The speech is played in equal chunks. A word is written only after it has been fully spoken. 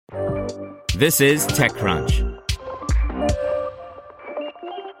This is TechCrunch.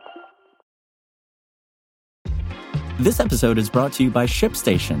 This episode is brought to you by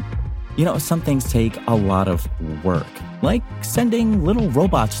ShipStation. You know, some things take a lot of work, like sending little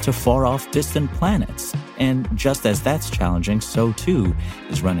robots to far-off distant planets. And just as that's challenging, so too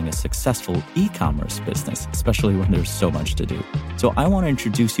is running a successful e-commerce business, especially when there's so much to do. So I want to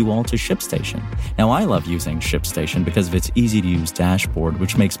introduce you all to ShipStation. Now, I love using ShipStation because of its easy-to-use dashboard,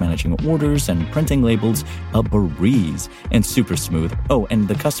 which makes managing orders and printing labels a breeze and super smooth. Oh, and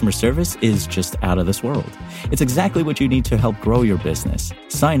the customer service is just out of this world. It's exactly what you need to help grow your business.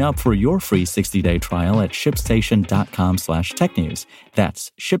 Sign up for your free 60-day trial at shipstation.com/technews.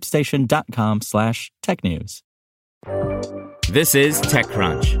 That's shipstation.com/technews. This is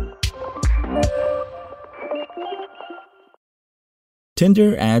TechCrunch.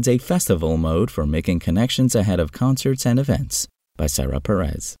 Tinder adds a festival mode for making connections ahead of concerts and events by Sarah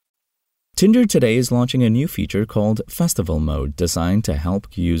Perez. Tinder today is launching a new feature called Festival Mode, designed to help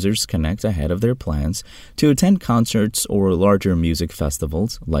users connect ahead of their plans to attend concerts or larger music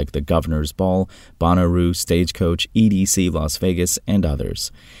festivals like the Governor's Ball, Bonnaroo, Stagecoach, EDC Las Vegas, and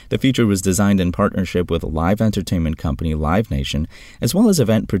others. The feature was designed in partnership with live entertainment company Live Nation, as well as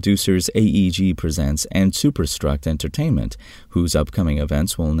event producers AEG Presents and Superstruct Entertainment, whose upcoming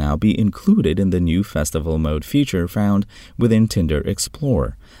events will now be included in the new Festival Mode feature found within Tinder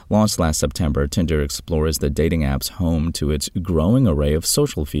Explore. Launched last September, Tinder Explore is the dating app's home to its growing array of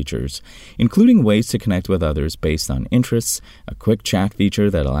social features, including ways to connect with others based on interests, a quick chat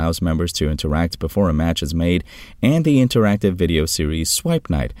feature that allows members to interact before a match is made, and the interactive video series Swipe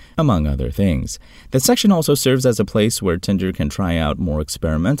Night, among other things. The section also serves as a place where Tinder can try out more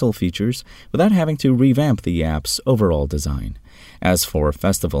experimental features without having to revamp the app's overall design. As for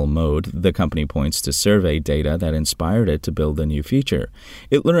Festival Mode, the company points to survey data that inspired it to build the new feature.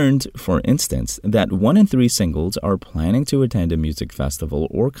 It learned, for instance, that 1 in 3 singles are planning to attend a music festival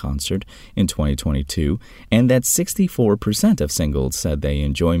or concert in 2022, and that 64% of singles said they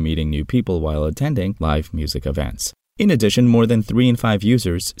enjoy meeting new people while attending live music events. In addition, more than 3 in 5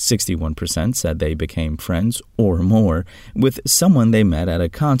 users, 61%, said they became friends or more with someone they met at a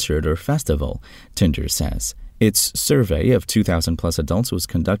concert or festival, Tinder says. Its survey of 2,000-plus adults was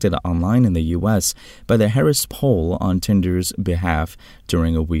conducted online in the U.S. by the Harris Poll on Tinder's behalf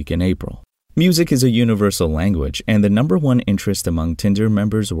during a week in April. Music is a universal language and the number one interest among Tinder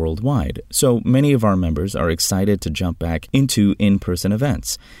members worldwide, so many of our members are excited to jump back into in-person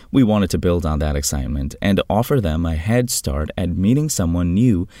events. We wanted to build on that excitement and offer them a head start at meeting someone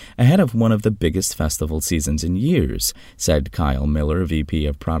new ahead of one of the biggest festival seasons in years, said Kyle Miller, VP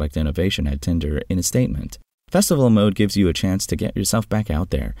of Product Innovation at Tinder, in a statement. Festival Mode gives you a chance to get yourself back out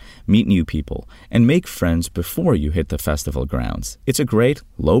there, meet new people, and make friends before you hit the festival grounds. It's a great,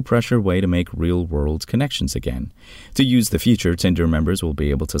 low-pressure way to make real-world connections again. To use the feature, Tinder members will be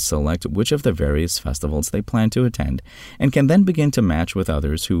able to select which of the various festivals they plan to attend and can then begin to match with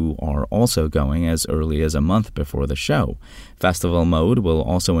others who are also going as early as a month before the show. Festival Mode will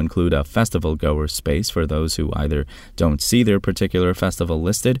also include a festival-goer space for those who either don't see their particular festival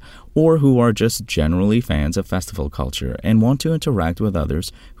listed or who are just generally fans of festival culture and want to interact with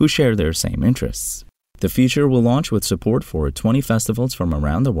others who share their same interests. The feature will launch with support for 20 festivals from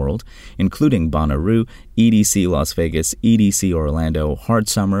around the world, including Bonnaroo, EDC Las Vegas, EDC Orlando, Hard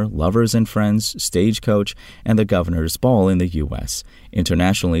Summer, Lovers and Friends, Stagecoach, and the Governor's Ball in the U.S.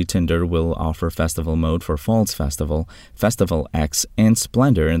 Internationally, Tinder will offer Festival Mode for Falls Festival, Festival X, and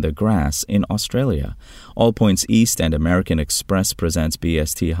Splendor in the Grass in Australia. All Points East and American Express presents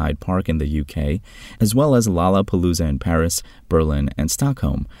BST Hyde Park in the UK, as well as Lollapalooza in Paris, Berlin, and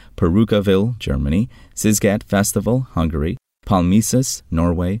Stockholm, Perukaville, Germany, Szighet Festival, Hungary, Palmises,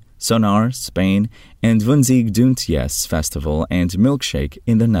 Norway, Sonar, Spain, and Woensig Duntjes Festival and Milkshake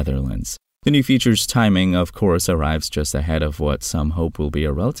in the Netherlands. The new feature's timing, of course, arrives just ahead of what some hope will be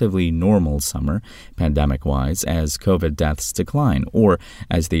a relatively normal summer, pandemic-wise, as COVID deaths decline, or,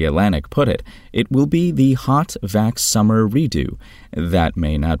 as The Atlantic put it, it will be the hot vax summer redo. That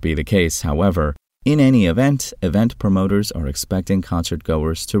may not be the case, however. In any event, event promoters are expecting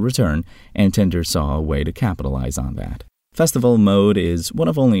concert-goers to return, and Tinder saw a way to capitalize on that. Festival Mode is one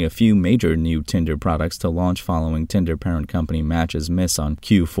of only a few major new Tinder products to launch following Tinder parent company Match's miss on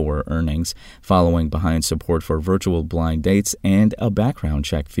Q4 earnings, following behind support for virtual blind dates and a background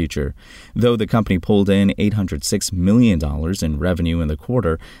check feature. Though the company pulled in $806 million in revenue in the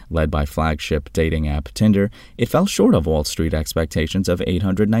quarter, led by flagship dating app Tinder, it fell short of Wall Street expectations of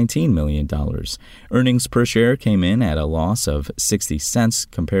 $819 million. Earnings per share came in at a loss of 60 cents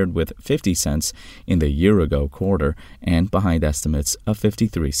compared with 50 cents in the year-ago quarter, and and behind estimates of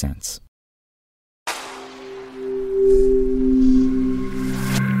 53 cents.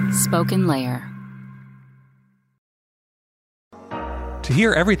 Spoken Layer. To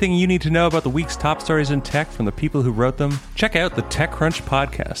hear everything you need to know about the week's top stories in tech from the people who wrote them, check out the TechCrunch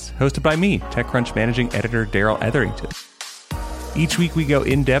podcast, hosted by me, TechCrunch managing editor Daryl Etherington. Each week we go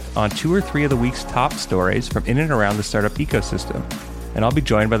in-depth on 2 or 3 of the week's top stories from in and around the startup ecosystem, and I'll be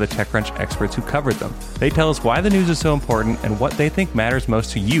joined by the TechCrunch experts who covered them. They tell us why the news is so important and what they think matters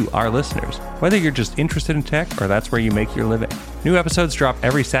most to you, our listeners, whether you're just interested in tech or that's where you make your living. New episodes drop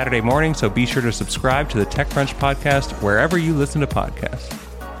every Saturday morning, so be sure to subscribe to the TechCrunch podcast wherever you listen to podcasts.